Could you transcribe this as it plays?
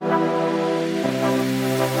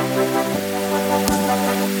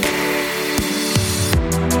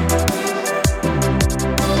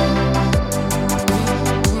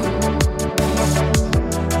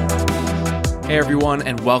Hey everyone,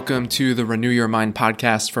 and welcome to the Renew Your Mind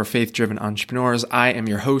podcast for faith-driven entrepreneurs. I am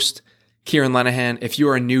your host, Kieran Lenahan. If you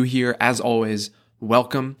are new here, as always,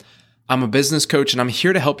 welcome. I'm a business coach and I'm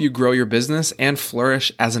here to help you grow your business and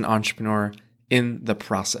flourish as an entrepreneur in the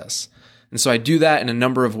process. And so I do that in a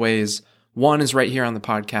number of ways. One is right here on the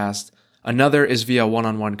podcast. Another is via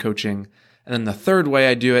one-on-one coaching. And then the third way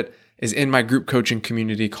I do it is in my group coaching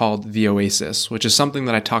community called The Oasis, which is something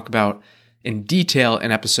that I talk about in detail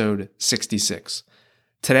in episode 66.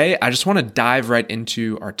 Today, I just want to dive right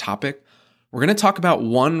into our topic. We're going to talk about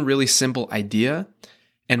one really simple idea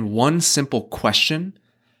and one simple question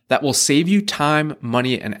that will save you time,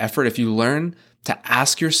 money, and effort if you learn to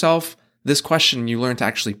ask yourself this question and you learn to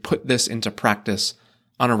actually put this into practice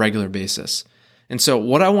on a regular basis. And so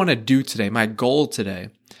what I want to do today, my goal today,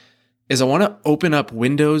 is I want to open up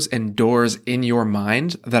windows and doors in your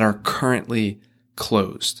mind that are currently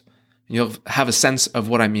closed. You'll have a sense of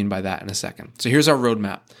what I mean by that in a second. So here's our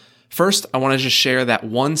roadmap. First, I want to just share that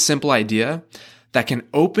one simple idea that can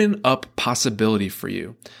open up possibility for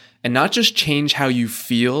you and not just change how you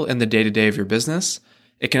feel in the day-to-day of your business.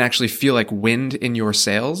 It can actually feel like wind in your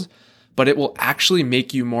sails, but it will actually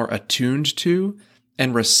make you more attuned to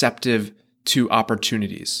and receptive to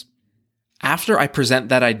opportunities. After I present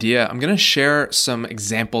that idea, I'm going to share some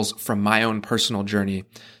examples from my own personal journey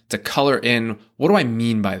to color in what do I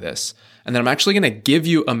mean by this. And then I'm actually going to give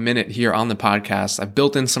you a minute here on the podcast. I've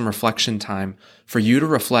built in some reflection time for you to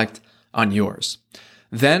reflect on yours.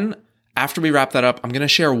 Then after we wrap that up, I'm going to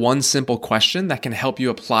share one simple question that can help you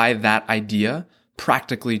apply that idea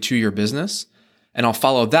practically to your business. And I'll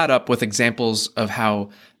follow that up with examples of how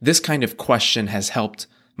this kind of question has helped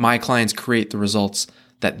my clients create the results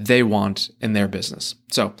that they want in their business.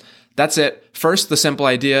 So that's it. First, the simple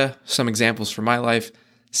idea, some examples from my life.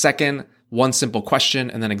 Second, one simple question,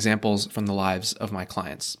 and then examples from the lives of my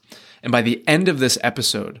clients. And by the end of this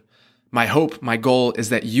episode, my hope, my goal is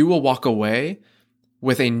that you will walk away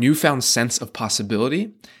with a newfound sense of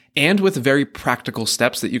possibility and with very practical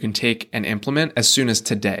steps that you can take and implement as soon as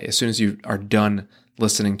today, as soon as you are done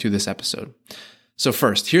listening to this episode. So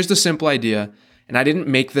first, here's the simple idea, and I didn't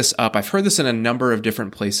make this up. I've heard this in a number of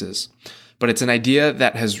different places, but it's an idea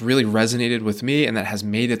that has really resonated with me and that has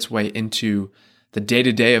made its way into the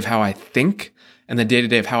day-to-day of how I think and the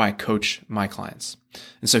day-to-day of how I coach my clients.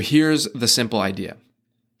 And so here's the simple idea.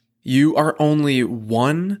 You are only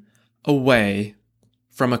one away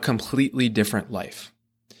from a completely different life.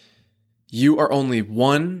 You are only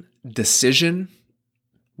one decision,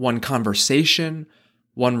 one conversation,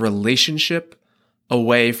 one relationship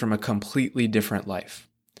away from a completely different life.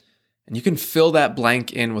 And you can fill that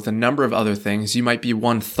blank in with a number of other things. You might be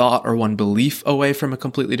one thought or one belief away from a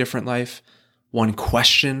completely different life, one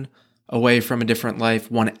question away from a different life,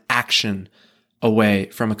 one action away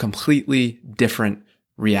from a completely different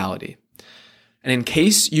reality. And in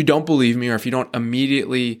case you don't believe me or if you don't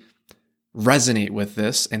immediately resonate with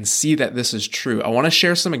this and see that this is true, I want to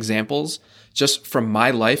share some examples just from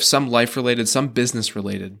my life, some life-related, some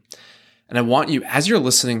business-related. And I want you, as you're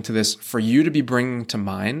listening to this, for you to be bringing to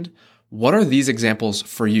mind, what are these examples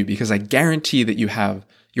for you? Because I guarantee that you have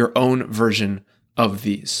your own version of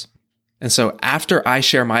these. And so after I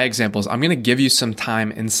share my examples, I'm going to give you some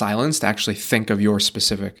time in silence to actually think of your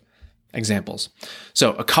specific examples.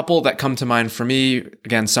 So a couple that come to mind for me,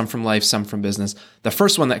 again, some from life, some from business. The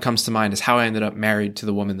first one that comes to mind is how I ended up married to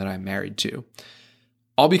the woman that I'm married to.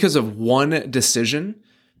 All because of one decision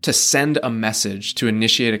to send a message to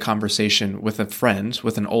initiate a conversation with a friend,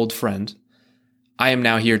 with an old friend. I am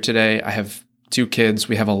now here today. I have 2 kids.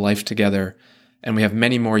 We have a life together, and we have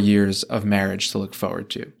many more years of marriage to look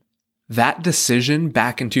forward to. That decision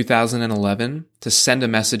back in 2011 to send a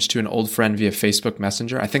message to an old friend via Facebook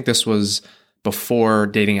Messenger, I think this was before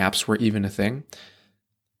dating apps were even a thing.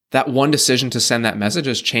 That one decision to send that message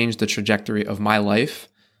has changed the trajectory of my life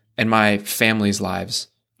and my family's lives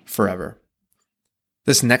forever.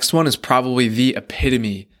 This next one is probably the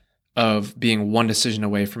epitome of being one decision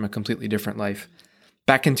away from a completely different life.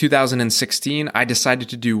 Back in 2016, I decided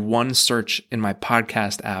to do one search in my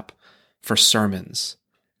podcast app for sermons.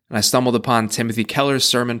 And I stumbled upon Timothy Keller's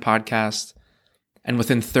sermon podcast. And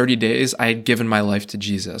within 30 days, I had given my life to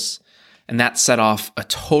Jesus. And that set off a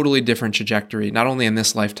totally different trajectory, not only in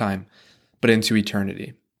this lifetime, but into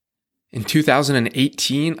eternity. In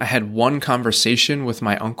 2018, I had one conversation with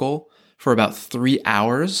my uncle for about 3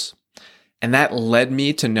 hours. And that led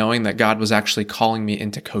me to knowing that God was actually calling me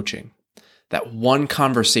into coaching. That one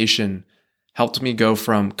conversation helped me go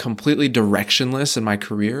from completely directionless in my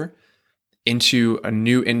career into a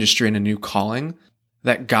new industry and a new calling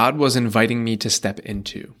that God was inviting me to step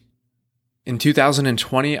into. In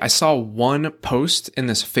 2020, I saw one post in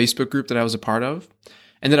this Facebook group that I was a part of,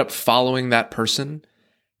 ended up following that person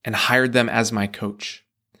and hired them as my coach.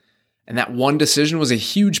 And that one decision was a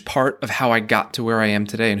huge part of how I got to where I am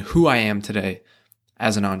today and who I am today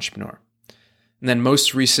as an entrepreneur. And then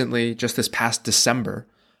most recently, just this past December,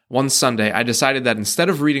 one Sunday, I decided that instead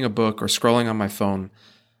of reading a book or scrolling on my phone,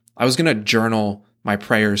 I was going to journal my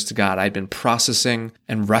prayers to God. I'd been processing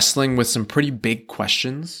and wrestling with some pretty big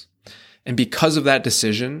questions. And because of that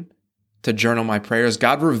decision to journal my prayers,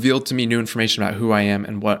 God revealed to me new information about who I am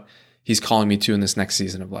and what He's calling me to in this next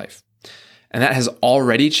season of life. And that has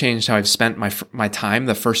already changed how I've spent my time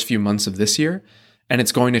the first few months of this year, and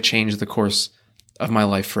it's going to change the course of my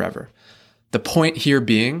life forever. The point here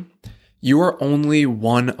being, you are only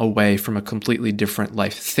one away from a completely different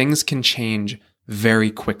life. Things can change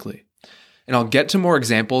very quickly. And I'll get to more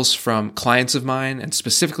examples from clients of mine and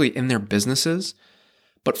specifically in their businesses.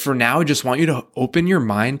 But for now, I just want you to open your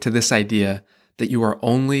mind to this idea that you are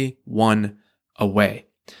only one away.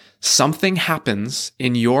 Something happens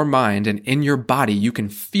in your mind and in your body, you can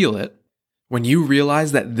feel it when you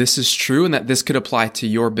realize that this is true and that this could apply to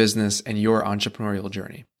your business and your entrepreneurial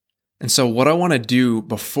journey. And so what I want to do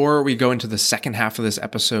before we go into the second half of this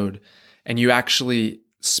episode and you actually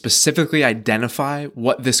specifically identify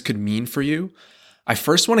what this could mean for you, I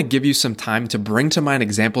first want to give you some time to bring to mind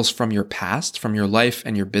examples from your past, from your life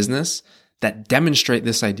and your business that demonstrate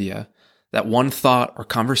this idea that one thought or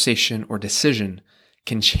conversation or decision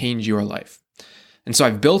can change your life. And so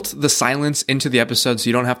I've built the silence into the episode so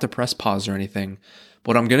you don't have to press pause or anything.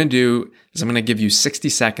 What I'm going to do is I'm going to give you 60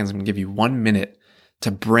 seconds. I'm going to give you 1 minute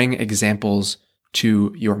to bring examples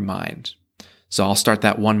to your mind. So I'll start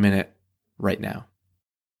that 1 minute right now.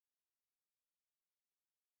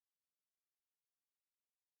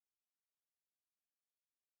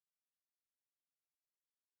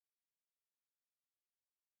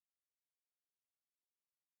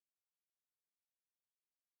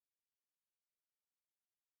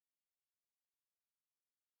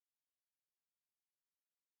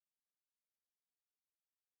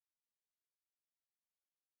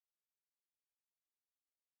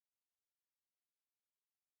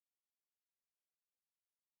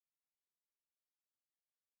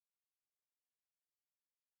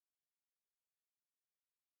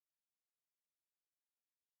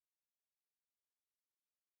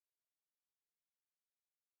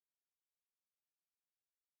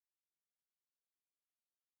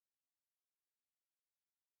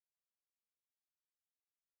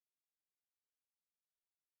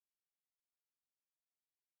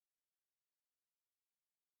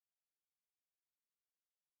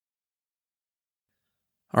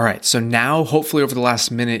 All right, so now hopefully over the last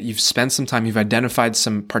minute, you've spent some time, you've identified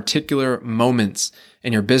some particular moments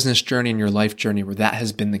in your business journey and your life journey where that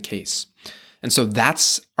has been the case. And so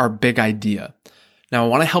that's our big idea. Now I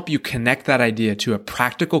want to help you connect that idea to a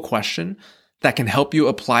practical question that can help you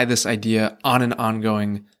apply this idea on an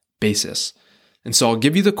ongoing basis. And so I'll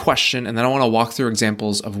give you the question and then I want to walk through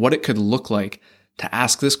examples of what it could look like to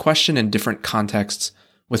ask this question in different contexts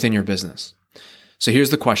within your business. So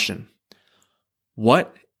here's the question.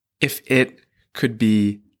 What if it could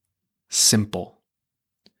be simple?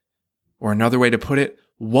 Or another way to put it,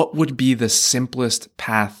 what would be the simplest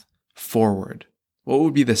path forward? What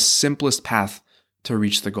would be the simplest path to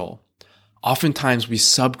reach the goal? Oftentimes we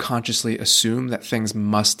subconsciously assume that things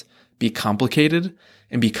must be complicated,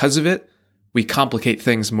 and because of it, we complicate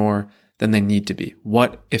things more than they need to be.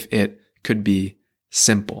 What if it could be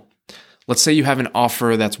simple? Let's say you have an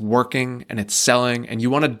offer that's working and it's selling and you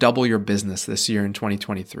want to double your business this year in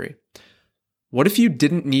 2023. What if you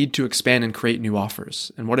didn't need to expand and create new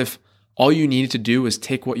offers? And what if all you needed to do is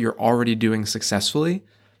take what you're already doing successfully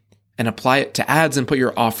and apply it to ads and put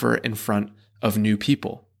your offer in front of new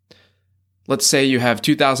people? Let's say you have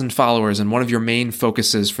 2,000 followers and one of your main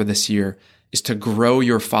focuses for this year is to grow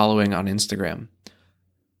your following on Instagram.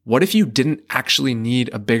 What if you didn't actually need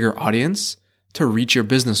a bigger audience to reach your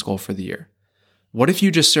business goal for the year? What if you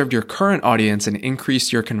just served your current audience and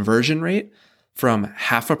increased your conversion rate from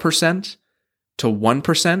 0.5% to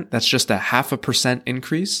 1%? That's just a 0.5%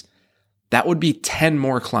 increase. That would be 10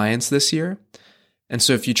 more clients this year. And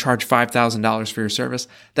so if you charge $5,000 for your service,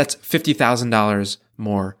 that's $50,000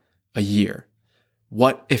 more a year.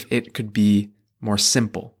 What if it could be more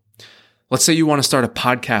simple? Let's say you want to start a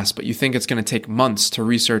podcast, but you think it's going to take months to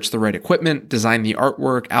research the right equipment, design the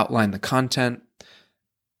artwork, outline the content.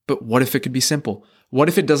 But what if it could be simple? What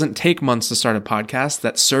if it doesn't take months to start a podcast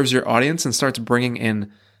that serves your audience and starts bringing in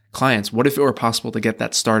clients? What if it were possible to get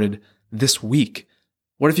that started this week?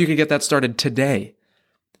 What if you could get that started today?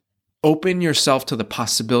 Open yourself to the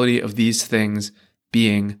possibility of these things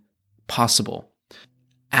being possible.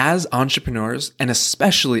 As entrepreneurs, and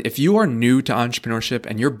especially if you are new to entrepreneurship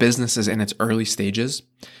and your business is in its early stages,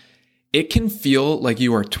 it can feel like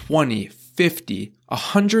you are 20, 50,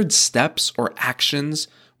 100 steps or actions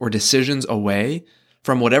or decisions away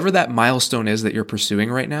from whatever that milestone is that you're pursuing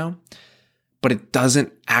right now, but it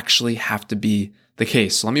doesn't actually have to be the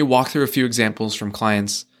case. So let me walk through a few examples from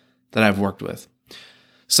clients that I've worked with.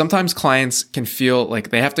 Sometimes clients can feel like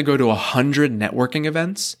they have to go to 100 networking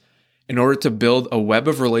events in order to build a web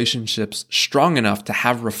of relationships strong enough to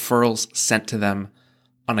have referrals sent to them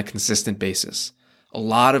on a consistent basis. A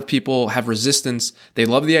lot of people have resistance. They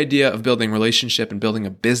love the idea of building relationship and building a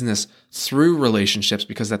business through relationships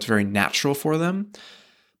because that's very natural for them.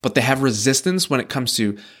 But they have resistance when it comes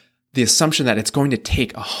to the assumption that it's going to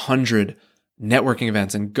take 100 networking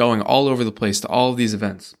events and going all over the place to all of these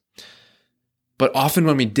events. But often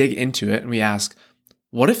when we dig into it and we ask,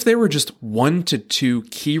 what if there were just 1 to 2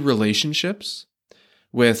 key relationships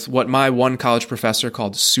with what my one college professor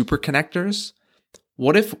called super connectors?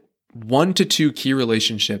 What if 1 to 2 key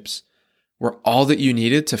relationships were all that you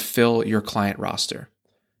needed to fill your client roster?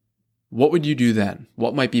 What would you do then?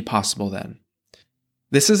 What might be possible then?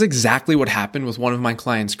 This is exactly what happened with one of my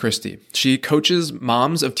clients, Christy. She coaches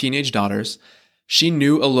moms of teenage daughters. She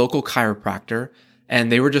knew a local chiropractor,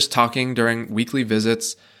 and they were just talking during weekly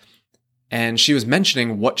visits. And she was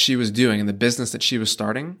mentioning what she was doing and the business that she was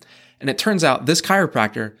starting. And it turns out this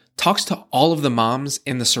chiropractor talks to all of the moms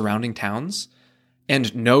in the surrounding towns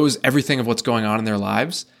and knows everything of what's going on in their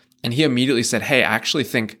lives. And he immediately said, hey, I actually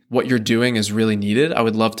think what you're doing is really needed. I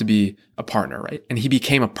would love to be a partner, right? And he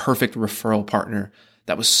became a perfect referral partner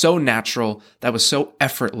that was so natural, that was so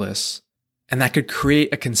effortless, and that could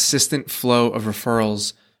create a consistent flow of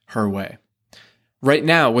referrals her way. Right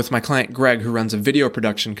now, with my client Greg, who runs a video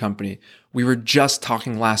production company, we were just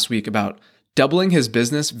talking last week about doubling his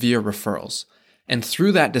business via referrals. And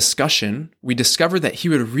through that discussion, we discovered that he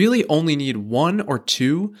would really only need 1 or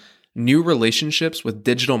 2 new relationships with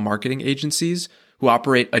digital marketing agencies who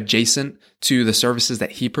operate adjacent to the services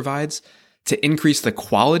that he provides to increase the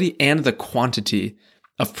quality and the quantity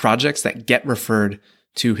of projects that get referred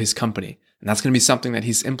to his company. And that's going to be something that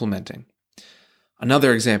he's implementing.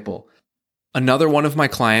 Another example, another one of my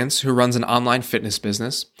clients who runs an online fitness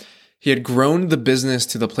business, he had grown the business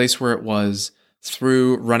to the place where it was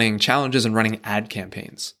through running challenges and running ad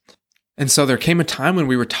campaigns. And so there came a time when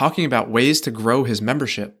we were talking about ways to grow his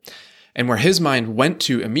membership. And where his mind went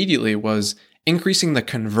to immediately was increasing the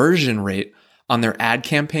conversion rate on their ad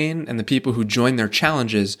campaign and the people who join their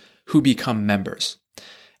challenges who become members.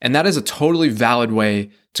 And that is a totally valid way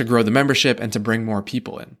to grow the membership and to bring more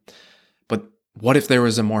people in. But what if there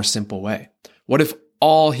was a more simple way? What if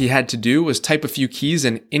all he had to do was type a few keys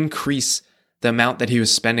and increase the amount that he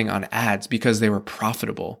was spending on ads because they were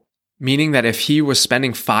profitable? Meaning that if he was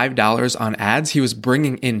spending $5 on ads, he was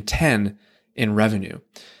bringing in 10 in revenue.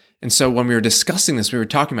 And so when we were discussing this, we were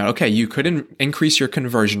talking about, okay, you could increase your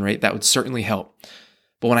conversion rate. That would certainly help.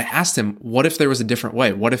 But when I asked him, what if there was a different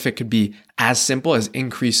way? What if it could be as simple as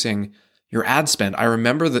increasing your ad spend? I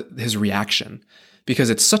remember his reaction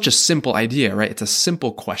because it's such a simple idea, right? It's a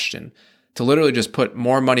simple question to literally just put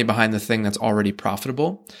more money behind the thing that's already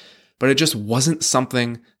profitable. But it just wasn't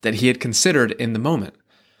something that he had considered in the moment.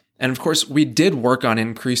 And of course, we did work on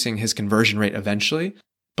increasing his conversion rate eventually,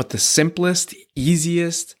 but the simplest,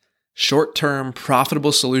 easiest, short-term,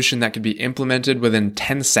 profitable solution that could be implemented within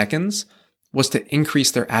 10 seconds was to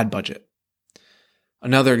increase their ad budget.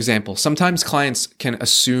 Another example, sometimes clients can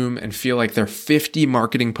assume and feel like they're 50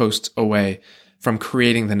 marketing posts away from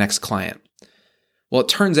creating the next client. Well, it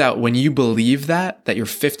turns out when you believe that you're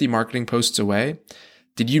 50 marketing posts away,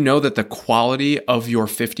 did you know that the quality of your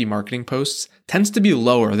 50 marketing posts tends to be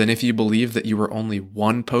lower than if you believe that you were only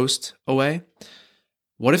 1 post away?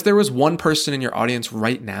 What if there was one person in your audience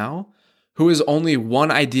right now who is only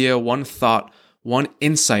one idea, one thought, one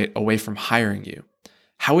insight away from hiring you?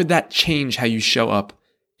 How would that change how you show up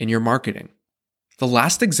in your marketing? The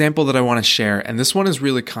last example that I want to share, and this one is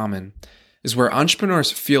really common, is where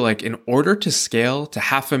entrepreneurs feel like in order to scale to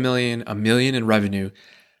 $500,000, $1 million in revenue,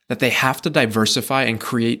 that they have to diversify and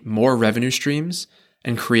create more revenue streams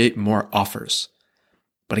and create more offers.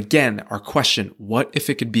 But again, our question, what if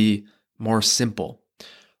it could be more simple?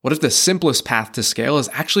 What if the simplest path to scale is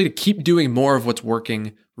actually to keep doing more of what's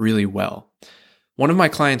working really well? One of my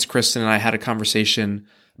clients, Kristen, and I had a conversation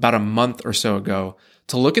about a month or so ago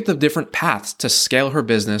to look at the different paths to scale her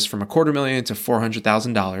business from $250,000 to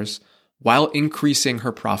 $400,000 while increasing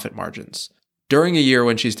her profit margins during a year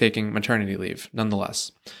when she's taking maternity leave,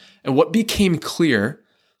 nonetheless. And what became clear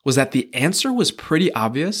was that the answer was pretty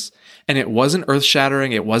obvious, and it wasn't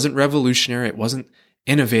earth-shattering, it wasn't revolutionary, it wasn't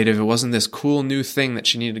innovative, it wasn't this cool new thing that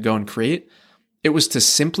she needed to go and create. It was to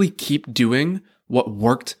simply keep doing what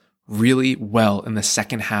worked really well in the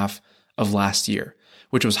second half of last year,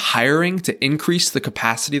 which was hiring to increase the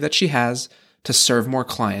capacity that she has to serve more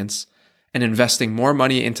clients and investing more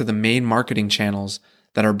money into the main marketing channels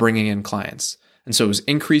that are bringing in clients. And so it was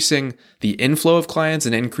increasing the inflow of clients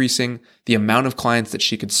and increasing the amount of clients that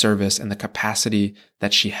she could service and the capacity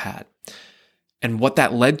that she had. And what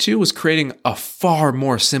that led to was creating a far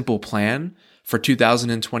more simple plan for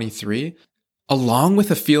 2023, along with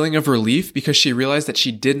a feeling of relief because she realized that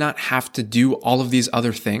she did not have to do all of these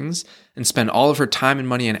other things and spend all of her time and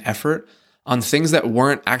money and effort on things that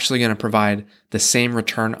weren't actually going to provide the same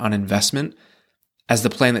return on investment as the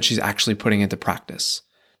plan that she's actually putting into practice.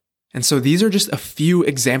 And so these are just a few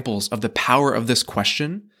examples of the power of this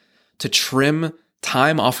question to trim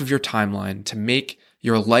time off of your timeline, to make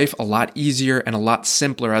your life a lot easier and a lot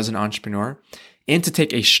simpler as an entrepreneur, and to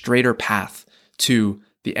take a straighter path to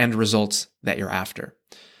the end results that you're after.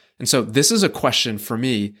 And so this is a question for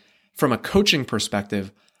me from a coaching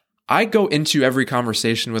perspective. I go into every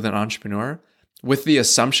conversation with an entrepreneur with the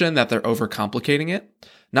assumption that they're overcomplicating it,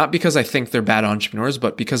 not because I think they're bad entrepreneurs,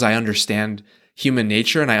 but because I understand human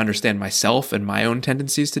nature and I understand myself and my own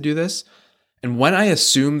tendencies to do this. And when I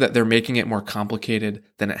assume that they're making it more complicated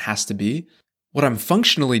than it has to be, what I'm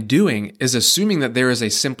functionally doing is assuming that there is a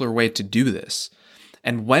simpler way to do this.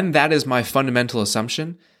 And when that is my fundamental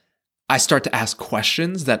assumption, I start to ask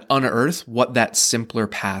questions that unearth what that simpler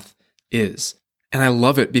path is. And I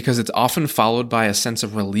love it because it's often followed by a sense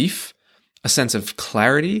of relief, a sense of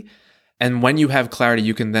clarity. And when you have clarity,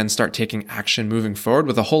 you can then start taking action moving forward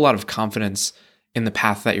with a whole lot of confidence in the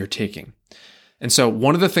path that you're taking. And so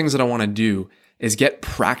one of the things that I want to do is get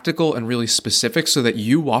practical and really specific so that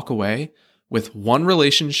you walk away with one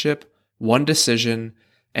relationship, one decision,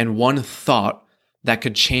 and one thought that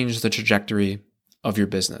could change the trajectory of your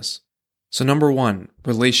business. So number one,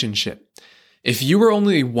 relationship. If you were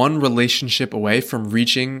only one relationship away from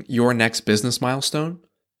reaching your next business milestone,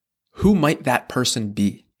 who might that person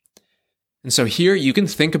be? And so here you can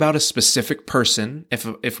think about a specific person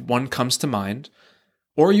if one comes to mind,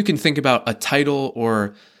 or you can think about a title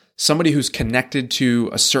or somebody who's connected to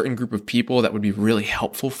a certain group of people that would be really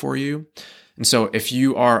helpful for you. And so if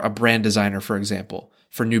you are a brand designer, for example,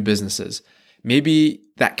 for new businesses, maybe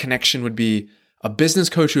that connection would be a business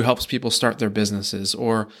coach who helps people start their businesses,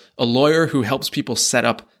 or a lawyer who helps people set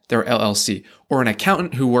up their LLC, or an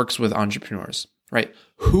accountant who works with entrepreneurs, right?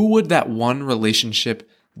 Who would that one relationship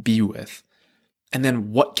be with? And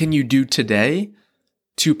then what can you do today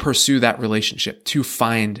to pursue that relationship, to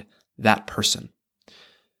find that person?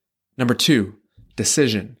 Number two,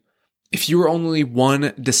 decision. If you were only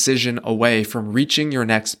one decision away from reaching your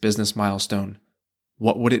next business milestone,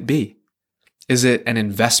 what would it be? Is it an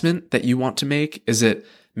investment that you want to make? Is it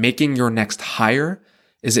making your next hire?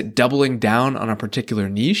 Is it doubling down on a particular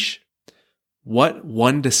niche? What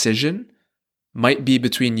one decision might be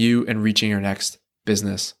between you and reaching your next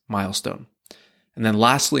business milestone? And then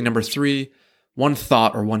lastly, number three, one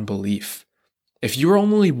thought or one belief. If you were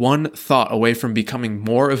only one thought away from becoming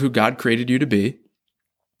more of who God created you to be,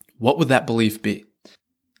 what would that belief be?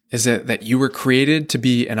 Is it that you were created to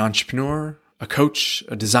be an entrepreneur, a coach,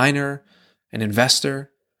 a designer, an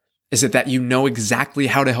investor? Is it that you know exactly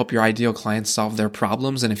how to help your ideal clients solve their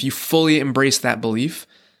problems, and if you fully embrace that belief,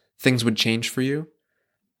 things would change for you?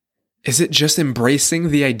 Is it just embracing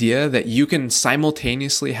the idea that you can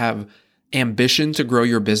simultaneously have ambition to grow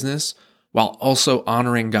your business while also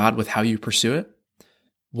honoring God with how you pursue it?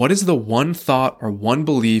 What is the one thought or one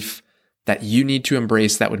belief that you need to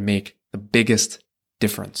embrace that would make the biggest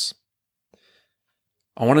difference?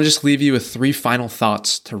 I want to just leave you with three final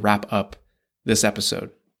thoughts to wrap up this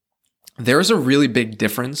episode. There is a really big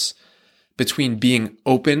difference between being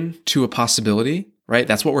open to a possibility, right?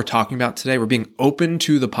 That's what we're talking about today. We're being open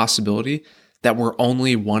to the possibility that we're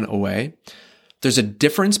only one away. There's a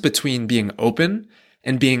difference between being open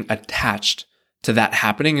and being attached to that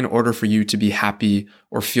happening in order for you to be happy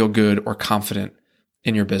or feel good or confident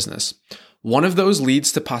in your business. One of those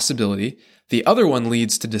leads to possibility. The other one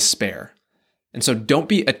leads to despair. And so don't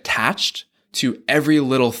be attached to every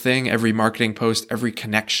little thing, every marketing post, every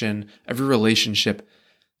connection, every relationship.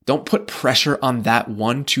 Don't put pressure on that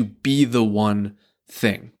one to be the one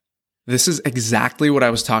thing. This is exactly what I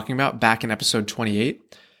was talking about back in episode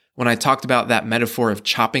 28 when I talked about that metaphor of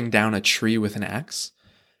chopping down a tree with an axe.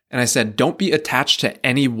 And I said, don't be attached to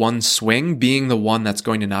any one swing being the one that's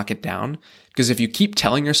going to knock it down. Because if you keep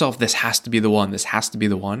telling yourself, this has to be the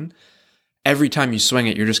one, every time you swing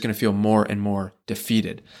it, you're just going to feel more and more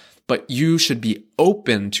defeated. But you should be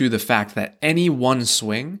open to the fact that any one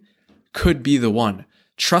swing could be the one,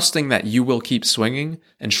 trusting that you will keep swinging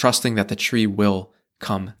and trusting that the tree will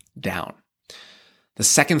come down. The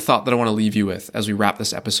second thought that I want to leave you with as we wrap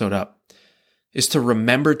this episode up is to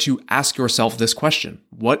remember to ask yourself this question: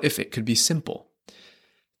 what if it could be simple?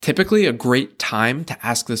 Typically, a great time to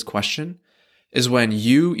ask this question is when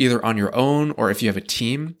you, either on your own or if you have a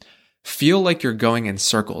team, feel like you're going in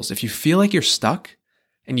circles. If you feel like you're stuck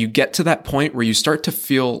and you get to that point where you start to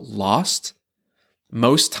feel lost,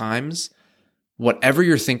 most times, whatever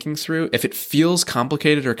you're thinking through, if it feels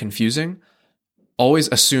complicated or confusing, always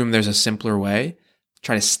assume there's a simpler way.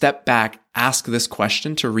 Try to step back, ask this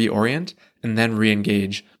question to reorient, and then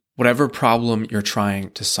re-engage whatever problem you're trying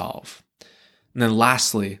to solve. And then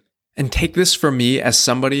lastly, and take this from me as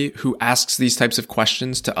somebody who asks these types of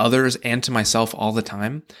questions to others and to myself all the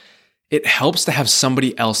time, it helps to have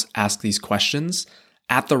somebody else ask these questions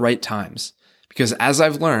at the right times. Because as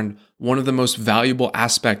I've learned, one of the most valuable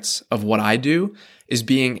aspects of what I do is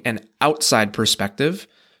being an outside perspective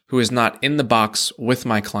who is not in the box with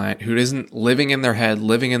my client, who isn't living in their head,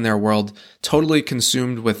 living in their world, totally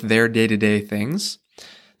consumed with their day-to-day things,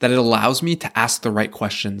 that it allows me to ask the right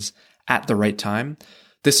questions at the right time.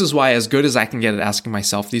 This is why, as good as I can get at asking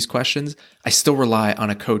myself these questions, I still rely on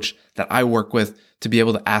a coach that I work with to be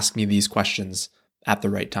able to ask me these questions at the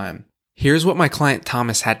right time. Here's what my client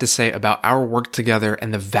Thomas had to say about our work together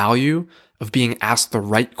and the value of being asked the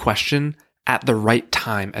right question at the right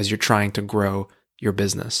time as you're trying to grow your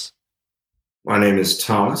business. My name is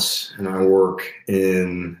Thomas, and I work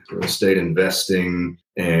in real estate investing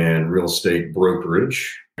and real estate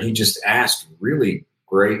brokerage. He just asked really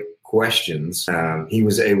great questions. He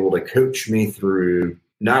was able to coach me through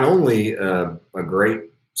not only a great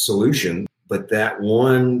solution, but that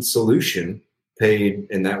one solution paid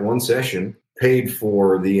in that one session, paid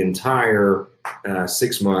for the entire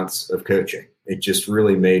 6 months of coaching. It just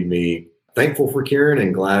really made me thankful for Kieran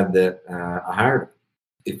and glad that I hired him.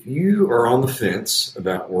 If you are on the fence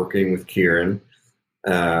about working with Kieran,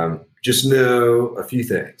 just know a few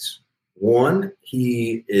things. One,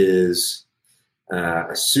 he is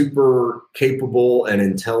a super capable and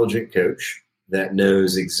intelligent coach that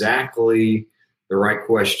knows exactly the right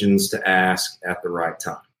questions to ask at the right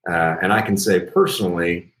time. And I can say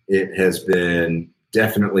personally, it has been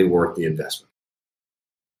definitely worth the investment.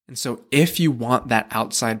 And so if you want that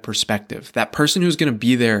outside perspective, that person who's going to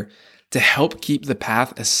be there to help keep the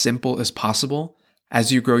path as simple as possible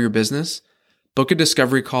as you grow your business, book a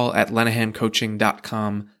discovery call at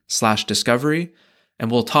lenahancoaching.com/discovery,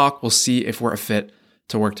 and we'll see if we're a fit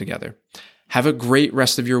to work together. Have a great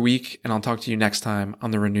rest of your week, and I'll talk to you next time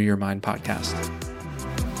on the Renew Your Mind podcast.